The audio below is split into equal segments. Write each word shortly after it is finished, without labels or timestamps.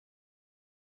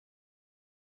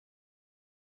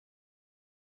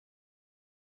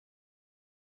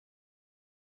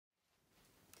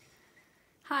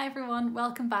Hi everyone,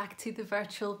 welcome back to the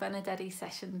virtual Benedetti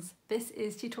sessions. This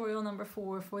is tutorial number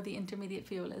 4 for the intermediate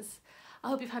violas. I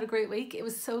hope you've had a great week. It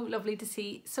was so lovely to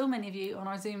see so many of you on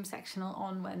our Zoom sectional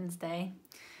on Wednesday.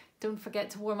 Don't forget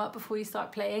to warm up before you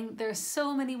start playing. There are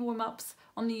so many warm-ups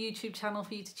on the YouTube channel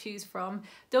for you to choose from.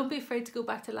 Don't be afraid to go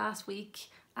back to last week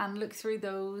and look through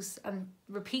those and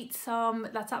repeat some.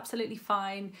 That's absolutely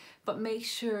fine, but make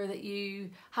sure that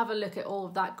you have a look at all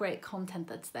of that great content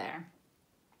that's there.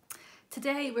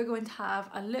 Today we're going to have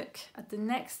a look at the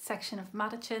next section of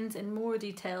Matachins in more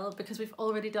detail because we've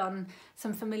already done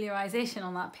some familiarisation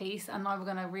on that piece, and now we're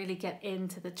going to really get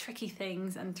into the tricky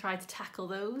things and try to tackle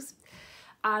those.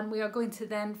 And we are going to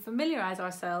then familiarise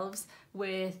ourselves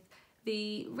with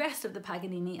the rest of the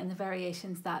Paganini and the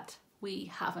variations that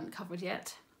we haven't covered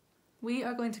yet. We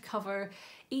are going to cover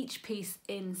each piece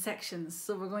in sections,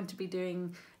 so we're going to be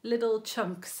doing little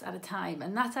chunks at a time,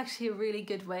 and that's actually a really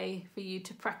good way for you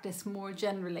to practice more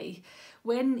generally.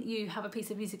 When you have a piece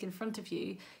of music in front of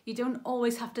you, you don't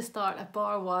always have to start at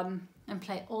bar 1 and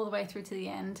play all the way through to the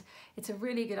end. It's a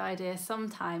really good idea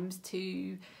sometimes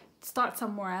to start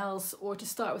somewhere else or to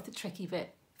start with the tricky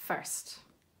bit first.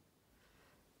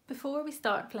 Before we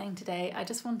start playing today, I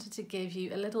just wanted to give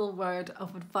you a little word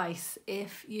of advice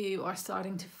if you are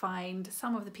starting to find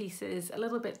some of the pieces a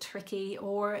little bit tricky,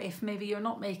 or if maybe you're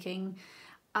not making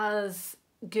as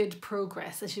good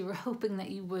progress as you were hoping that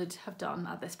you would have done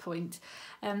at this point.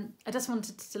 I just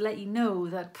wanted to let you know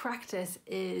that practice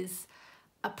is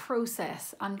a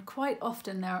process, and quite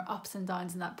often there are ups and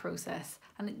downs in that process,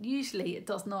 and usually it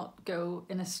does not go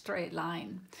in a straight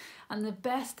line. And the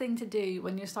best thing to do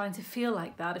when you're starting to feel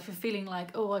like that, if you're feeling like,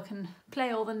 oh, I can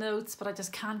play all the notes but I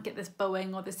just can't get this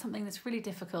bowing, or there's something that's really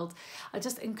difficult, I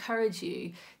just encourage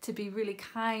you to be really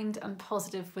kind and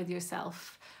positive with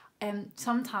yourself.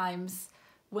 Sometimes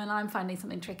when I'm finding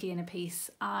something tricky in a piece,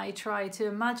 I try to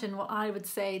imagine what I would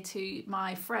say to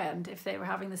my friend if they were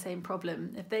having the same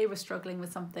problem. If they were struggling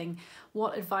with something,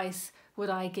 what advice would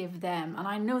I give them? And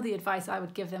I know the advice I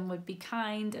would give them would be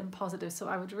kind and positive, so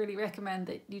I would really recommend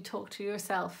that you talk to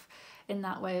yourself in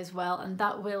that way as well, and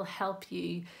that will help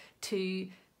you to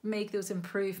make those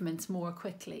improvements more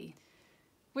quickly.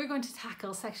 We're going to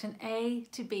tackle section A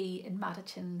to B in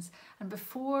Matachins, and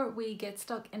before we get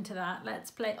stuck into that, let's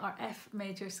play our F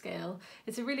major scale.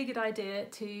 It's a really good idea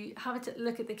to have a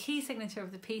look at the key signature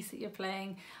of the piece that you're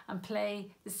playing and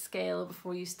play the scale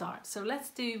before you start. So let's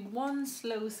do one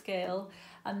slow scale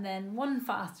and then one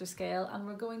faster scale, and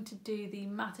we're going to do the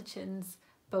Matachins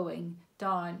bowing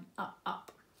down, up,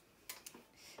 up.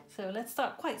 So let's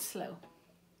start quite slow.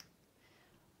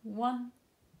 1,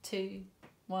 2,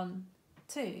 1,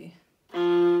 2.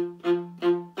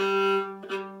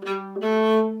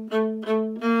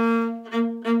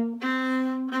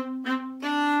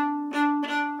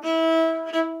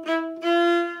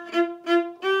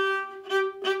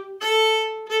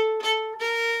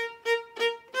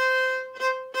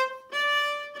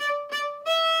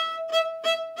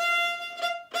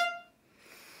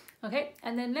 Okay,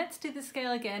 and then let's do the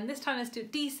scale again. This time let's do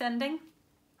descending,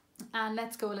 and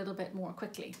let's go a little bit more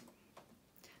quickly.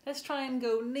 Let's try and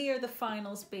go near the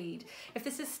final speed. If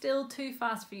this is still too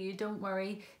fast for you, don't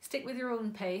worry. Stick with your own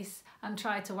pace and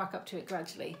try to work up to it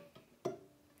gradually.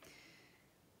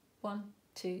 1,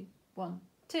 2, 1,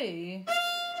 2.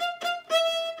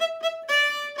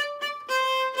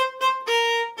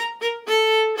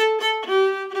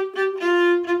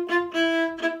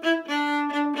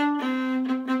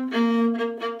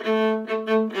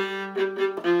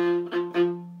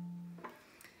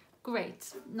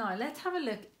 Great. Now let's have a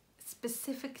look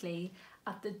specifically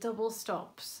at the double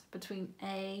stops between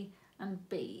A and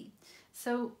B.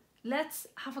 So let's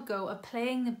have a go at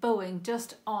playing the bowing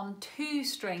just on 2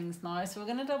 strings now. So we're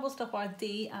going to double stop our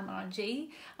D and our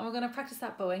G, and we're going to practice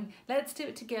that bowing. Let's do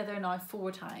it together now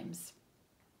 4 times.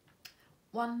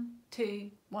 1,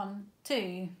 2, 1,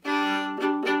 2.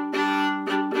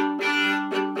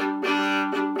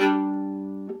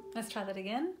 Let's try that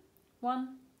again.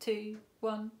 1, 2,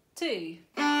 1, 2.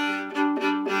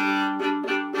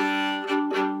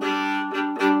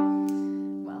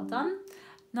 Well done.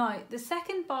 Now the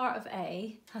second bar of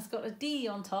A has got a D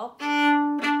on top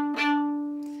and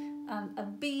a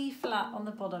B flat on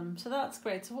the bottom, so that's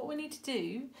great. So what we need to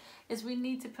do is we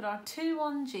need to put our 2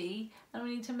 on G, and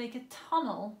we need to make a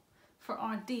tunnel for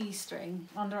our D string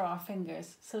under our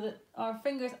fingers so that our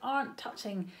fingers aren't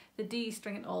touching the D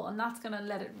string at all, and that's going to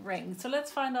let it ring. So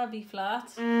let's find our B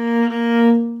flat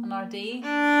and our D,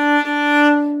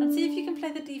 and see if you can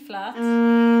play the D flat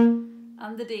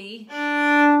and the D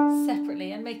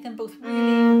separately and make them both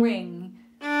really ring.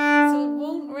 So it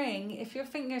won't ring if your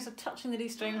fingers are touching the D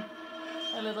string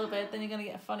a little bit, then you're going to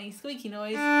get a funny squeaky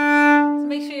noise. So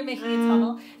make sure you're making a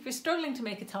tunnel. If you're struggling to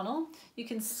make a tunnel, you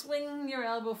can swing your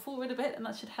elbow forward a bit and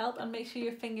that should help, and make sure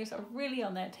your fingers are really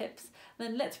on their tips. And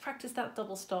then let's practice that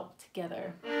double stop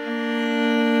together.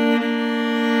 And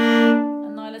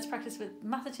now let's practice with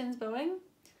Mathachin's bowing.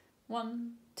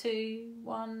 1, 2,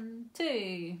 1,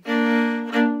 2.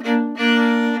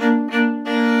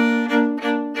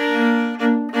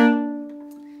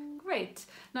 Great.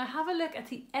 Now have a look at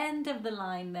the end of the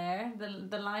line there,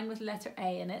 the line with letter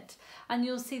A in it, and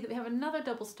you'll see that we have another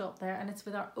double stop there, and it's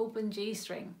with our open G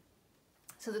string.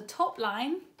 So the top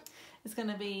line is going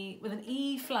to be with an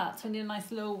E flat, so we need a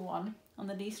nice low one on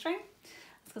the D string.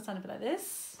 It's going to sound a bit like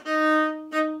this.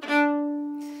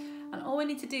 And all we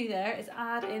need to do there is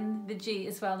add in the G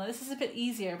as well. Now this is a bit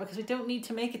easier because we don't need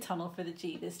to make a tunnel for the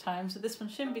G this time, so this one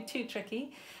shouldn't be too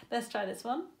tricky. Let's try this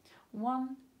one.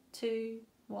 1, 2,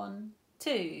 1,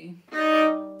 2.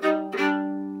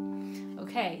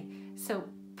 Okay, so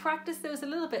practice those a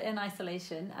little bit in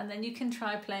isolation, and then you can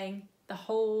try playing the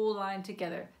whole line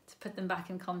together to put them back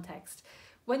in context.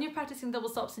 When you're practicing double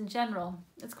stops in general,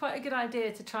 it's quite a good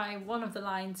idea to try one of the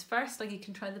lines first. Like you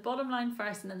can try the bottom line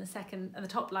first and then the second, and the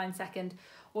top line second,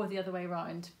 or the other way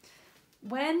around.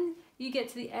 When you get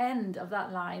to the end of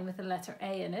that line with the letter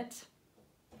A in it,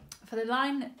 for the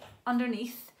line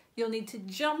underneath, you'll need to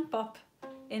jump up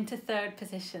into third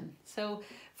position. So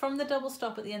from the double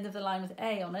stop at the end of the line with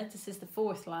A on it, this is the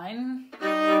fourth line.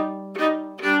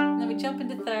 And then we jump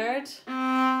into third.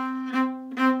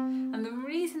 And the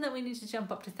reason that we need to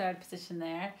jump up to third position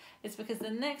there is because the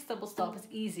next double stop is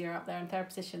easier up there in third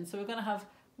position. So we're going to have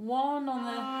 1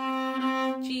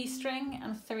 on the G string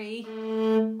and 3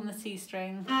 on the C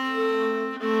string.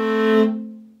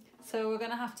 So we're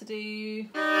going to have to do,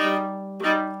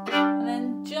 and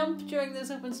then jump during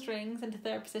those open strings into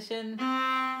third position.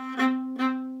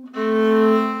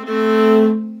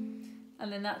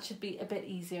 And then that should be a bit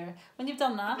easier. When you've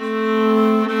done that,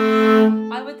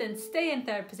 I would then stay in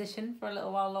third position for a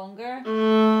little while longer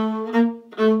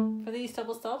for these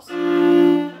double stops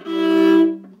on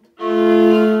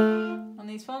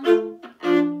these ones.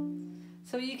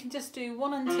 So you can just do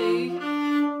 1 and 2,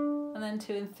 and then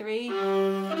 2 and 3,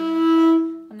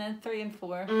 and then 3 and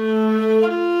 4.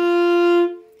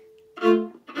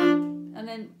 And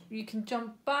then you can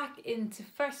jump back into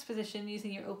first position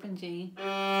using your open G.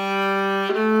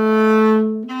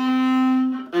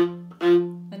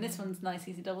 And this one's nice,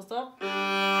 easy double stop.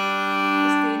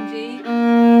 Just D and G.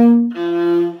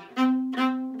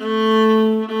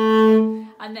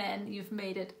 And then you've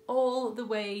made it all the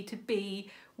way to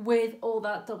B with all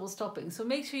that double stopping. So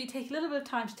make sure you take a little bit of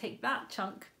time to take that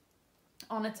chunk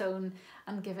on its own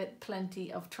and give it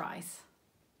plenty of tries.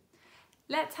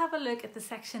 Let's have a look at the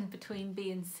section between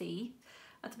B and C.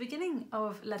 At the beginning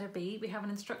of letter B, we have an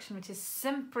instruction which is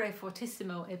sempre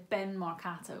fortissimo e ben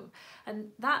marcato.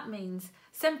 And that means,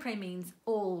 sempre means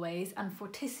always, and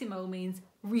fortissimo means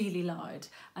really loud.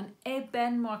 And e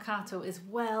ben marcato is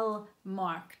well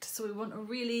marked. So we want a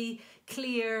really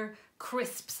clear,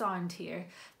 crisp sound here.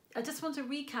 I just want to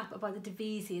recap about the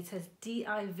divisi. It says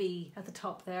div at the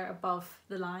top there above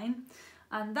the line.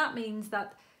 And that means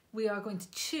that we are going to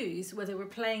choose whether we're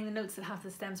playing the notes that have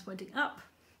the stems pointing up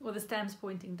or the stems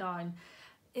pointing down.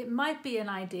 It might be an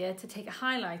idea to take a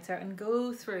highlighter and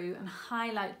go through and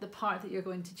highlight the part that you're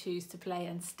going to choose to play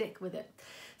and stick with it.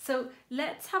 So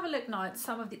let's have a look now at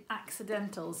some of the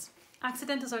accidentals.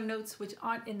 Accidentals are notes which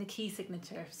aren't in the key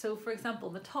signature. So for example,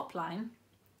 the top line,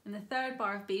 in the third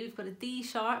bar of B, we've got a D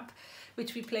sharp,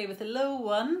 which we play with a low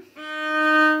 1.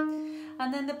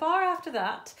 And then the bar after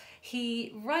that,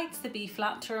 he writes the B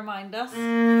flat to remind us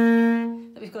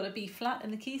that we've got a B flat in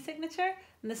the key signature,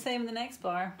 and the same in the next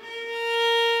bar.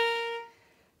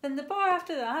 Then the bar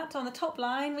after that, on the top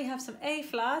line, we have some A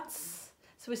flats.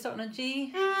 So we start on a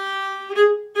G,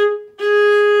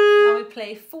 and we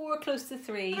play 4 close to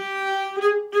 3.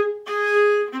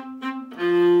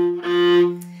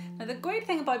 Now the great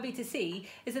thing about B to C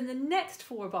is in the next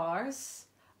 4 bars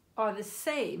are the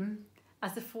same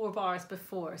as the 4 bars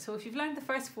before. So if you've learned the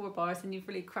first 4 bars, then you've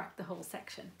really cracked the whole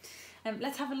section.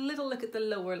 Let's have a little look at the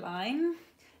lower line.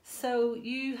 So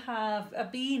you have a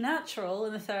B natural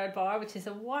in the third bar, which is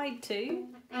a wide 2. You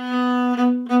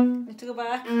have to go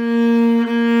back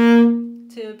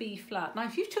to a B flat. Now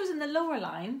if you've chosen the lower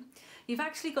line, you've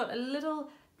actually got a little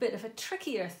bit of a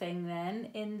trickier thing then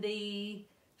in the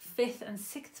 5th and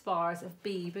 6th bars of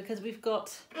B, because we've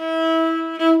got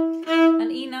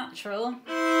an E natural,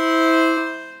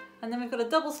 and then we've got a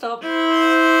double stop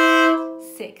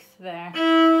 6th there.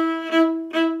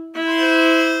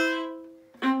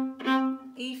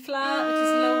 E flat, which is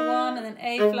low 1, and then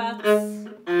A flats,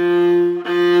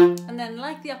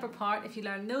 like the upper part, if you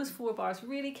learn those 4 bars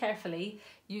really carefully,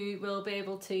 you will be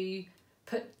able to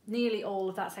put nearly all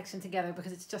of that section together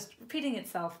because it's just repeating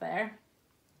itself there.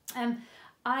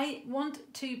 I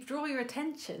want to draw your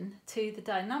attention to the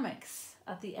dynamics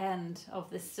at the end of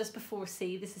this, just before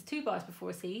C. This is 2 bars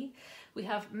before C. We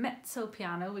have mezzo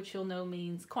piano, which you'll know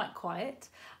means quite quiet,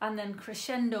 and then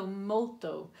crescendo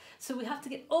molto. So we have to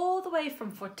get all the way from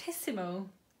fortissimo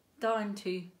down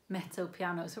to mezzo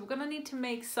piano. So we're going to need to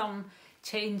make some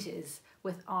changes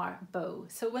with our bow.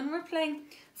 So when we're playing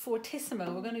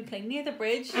fortissimo, we're going to be playing near the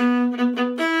bridge. It's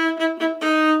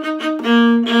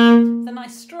a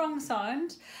nice strong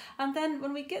sound. And then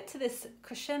when we get to this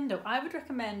crescendo, I would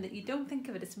recommend that you don't think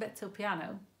of it as mezzo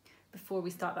piano before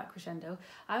we start that crescendo.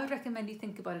 I would recommend you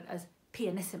think about it as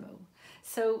pianissimo.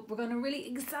 So we're going to really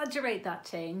exaggerate that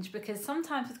change, because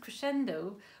sometimes with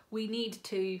crescendo we need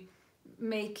to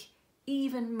make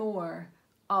even more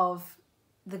of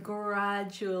the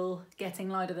gradual getting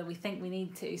louder than we think we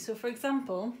need to. So for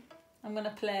example, I'm going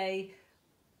to play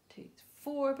 2,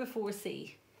 4 before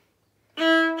C.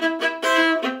 That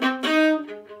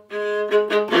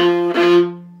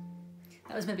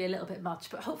was maybe a little bit much,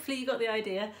 but hopefully you got the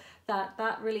idea that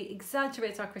that really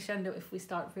exaggerates our crescendo if we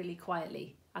start really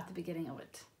quietly at the beginning of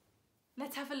it.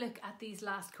 Let's have a look at these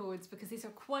last chords, because these are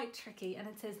quite tricky, and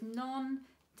it says non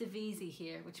divisi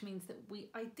here, which means that we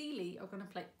ideally are going to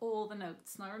play all the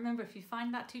notes. Now remember, if you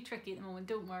find that too tricky at the moment,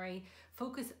 don't worry,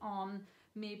 focus on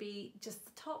maybe just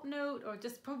the top note, or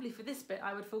just probably for this bit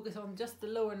I would focus on just the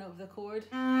lower note of the chord,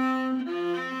 so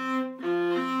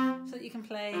that you can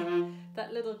play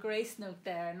that little grace note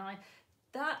there. Now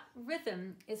that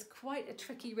rhythm is quite a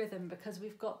tricky rhythm because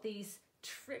we've got these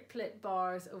triplet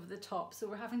bars over the top, so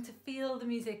we're having to feel the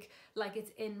music like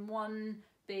it's in one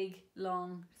big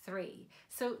long 3.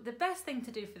 So the best thing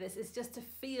to do for this is just to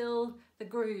feel the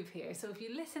groove here. So if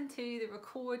you listen to the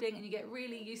recording and you get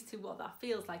really used to what that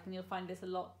feels like, then you'll find this a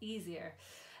lot easier.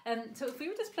 So if we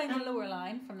were just playing the lower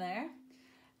line from there,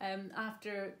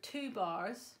 after 2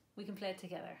 bars we can play it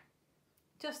together.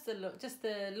 Just the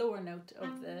lower note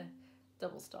of the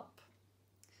double stop.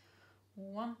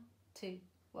 1, 2,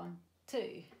 1,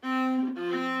 2.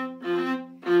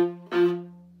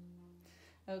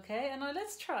 Okay, and now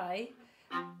let's try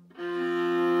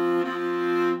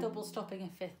double stopping a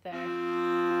 5th there.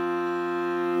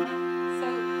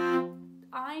 So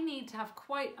I need to have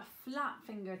quite a flat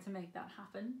finger to make that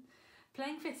happen.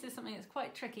 Playing 5ths is something that's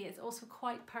quite tricky. It's also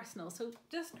quite personal, so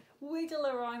just wiggle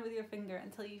around with your finger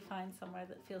until you find somewhere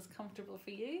that feels comfortable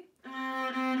for you.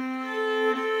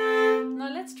 Now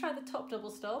let's try the top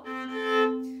double stop,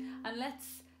 and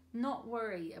let's not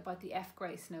worry about the F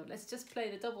grace note. Let's just play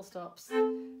the double stops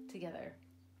together.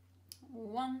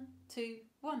 1, 2,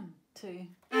 1, 2.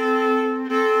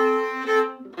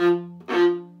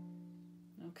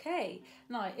 Okay,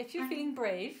 now if you're feeling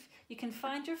brave, you can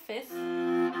find your 5th,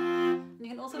 and you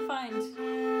can also find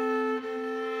your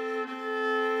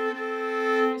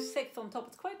 6th on top.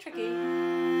 It's quite tricky.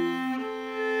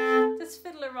 Just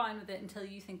fiddle around with it until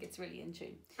you think it's really in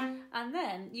tune. And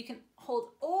then you can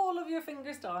hold all of your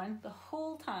fingers down the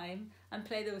whole time and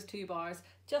play those 2 bars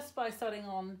just by starting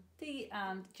on D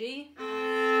and G,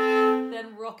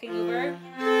 then rocking over,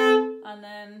 and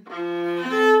then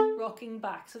rocking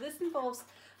back. So this involves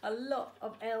a lot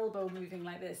of elbow moving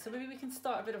like this. So maybe we can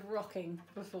start a bit of rocking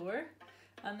before,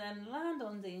 and then land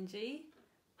on D and G,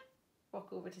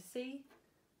 rock over to C,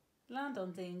 land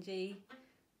on D and G,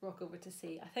 rock over to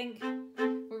C. I think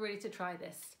we're ready to try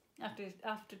this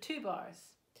after 2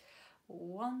 bars.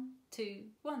 1, 2,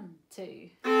 1, 2.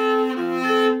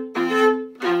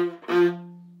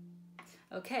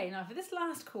 Okay, now for this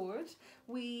last chord,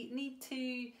 we need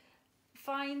to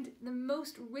find the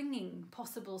most ringing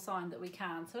possible sound that we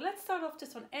can. So let's start off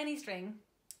just on any string.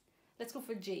 Let's go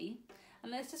for G,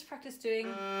 and let's just practice doing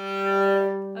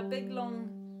a big long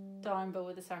down bow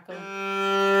with a circle,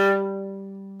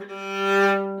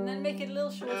 and then make it a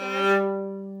little shorter,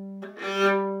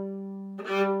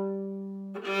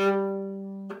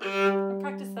 and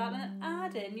practice that, and then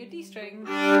add in your D string,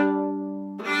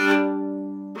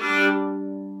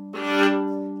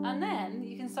 and then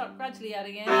you can start gradually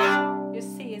adding in your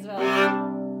C as well.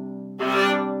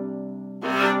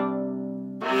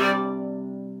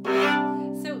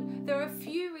 So there are a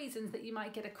few reasons that you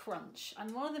might get a crunch,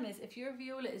 and one of them is if your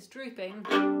viola is drooping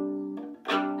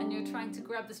and you're trying to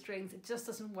grab the strings, it just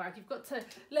doesn't work. You've got to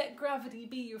let gravity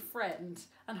be your friend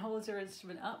and hold your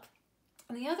instrument up.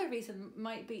 And the other reason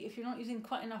might be if you're not using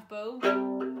quite enough bow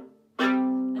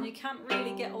and you can't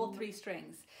really get all 3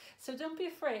 strings. So don't be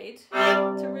afraid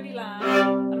to really land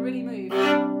and really move.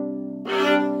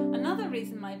 Another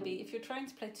reason might be if you're trying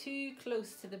to play too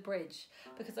close to the bridge,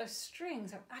 because our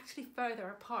strings are actually further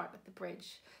apart at the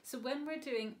bridge. So when we're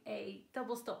doing a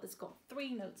double stop that's got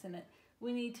 3 notes in it,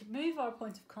 we need to move our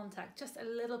point of contact just a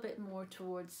little bit more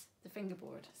towards the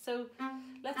fingerboard. So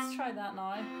let's try that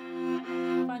now.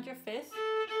 Find your 5th.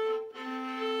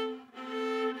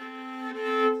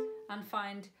 And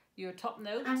find your top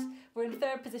note. We're in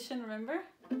 3rd position, remember?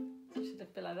 So it should look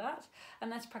a bit like that.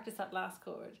 And let's practice that last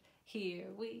chord. Here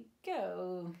we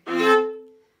go.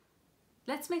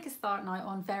 Let's make a start now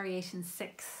on variation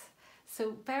 6.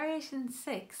 So variation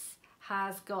 6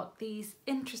 has got these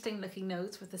interesting looking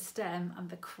notes with the stem and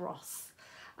the cross.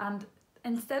 And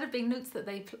instead of being notes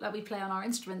that we play on our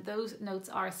instrument, those notes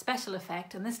are a special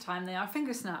effect, and this time they are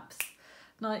finger snaps.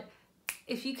 Now,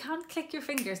 if you can't click your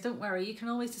fingers, don't worry, you can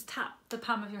always just tap the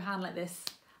palm of your hand like this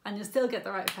and you'll still get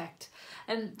the right effect.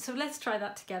 And so let's try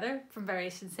that together from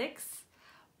variation 6.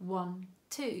 1,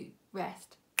 2,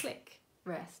 rest, click,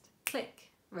 rest, click,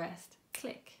 rest,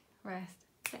 click, rest,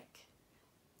 click,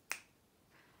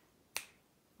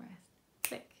 rest,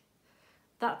 click.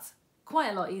 That's quite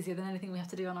a lot easier than anything we have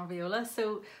to do on our viola.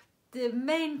 So the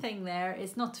main thing there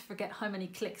is not to forget how many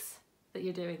clicks that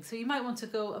you're doing. So you might want to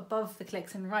go above the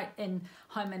clicks and write in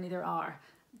how many there are,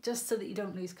 just so that you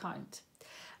don't lose count.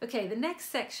 Okay, the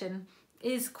next section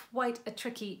is quite a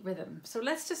tricky rhythm. So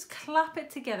let's just clap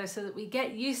it together so that we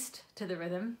get used to the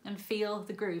rhythm and feel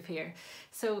the groove here.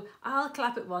 So I'll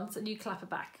clap it once and you clap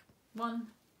it back. 1,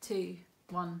 2,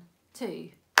 1, 2.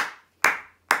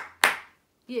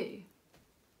 You.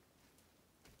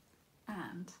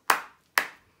 And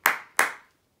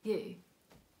you.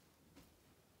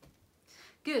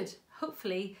 Good.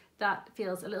 Hopefully that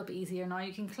feels a little bit easier now.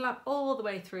 You can clap all the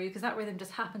way through because that rhythm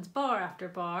just happens bar after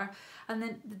bar, and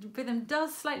then the rhythm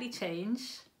does slightly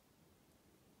change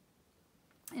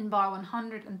in bar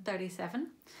 137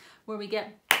 where we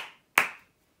get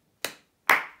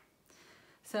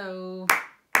so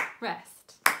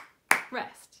rest,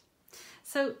 rest.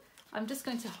 So I'm just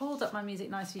going to hold up my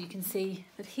music now so you can see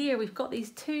that here we've got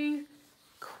these 2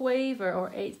 quaver or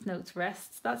 8th notes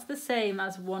rests. That's the same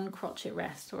as 1 crotchet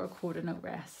rest or a quarter note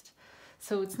rest.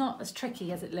 So it's not as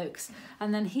tricky as it looks.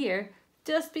 And then here,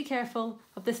 just be careful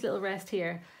of this little rest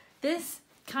here. This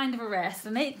kind of a rest,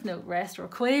 an 8th note rest or a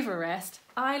quaver rest,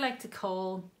 I like to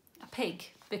call a pig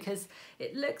because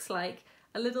it looks like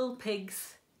a little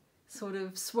pig's sort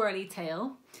of swirly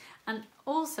tail. And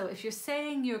also if you're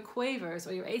saying your quavers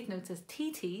or your 8th notes as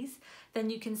TTs, then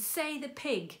you can say the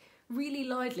pig really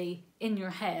loudly in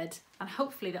your head, and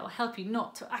hopefully that will help you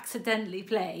not to accidentally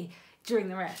play during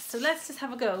the rest. So let's just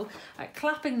have a go at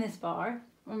clapping this bar,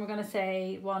 and we're going to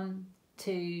say 1,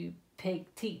 2, pig,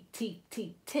 T, T,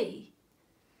 T, T.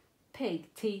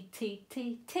 Pig, T, T,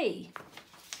 T, T.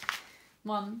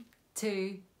 1,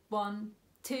 2, 1,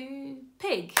 2,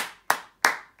 pig.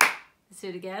 Let's do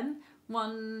it again.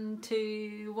 1,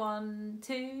 2, 1,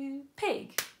 2,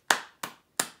 pig.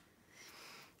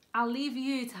 I'll leave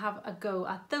you to have a go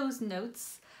at those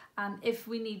notes, and if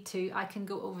we need to I can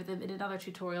go over them in another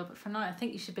tutorial, but for now I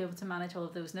think you should be able to manage all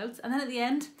of those notes. And then at the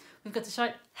end we've got to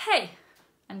shout hey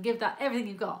and give that everything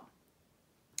you've got.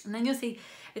 And then you'll see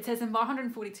it says in bar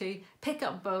 142 pick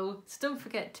up bow, so don't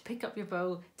forget to pick up your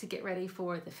bow to get ready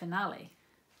for the finale.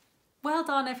 Well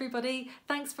done everybody,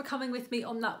 thanks for coming with me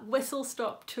on that whistle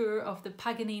stop tour of the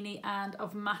Paganini and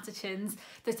of Matachins.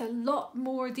 There's a lot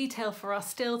more detail for us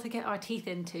still to get our teeth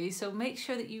into, so make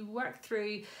sure that you work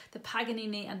through the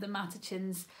Paganini and the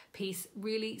Matachins piece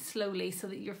really slowly so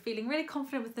that you're feeling really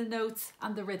confident with the notes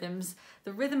and the rhythms.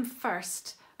 The rhythm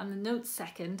first and the notes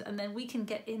second, and then we can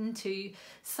get into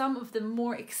some of the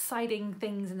more exciting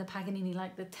things in the Paganini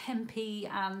like the tempi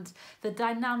and the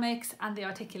dynamics and the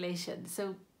articulation.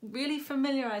 So really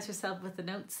familiarise yourself with the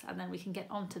notes, and then we can get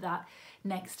on to that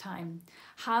next time.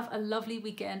 Have a lovely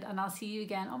weekend, and I'll see you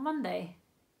again on Monday.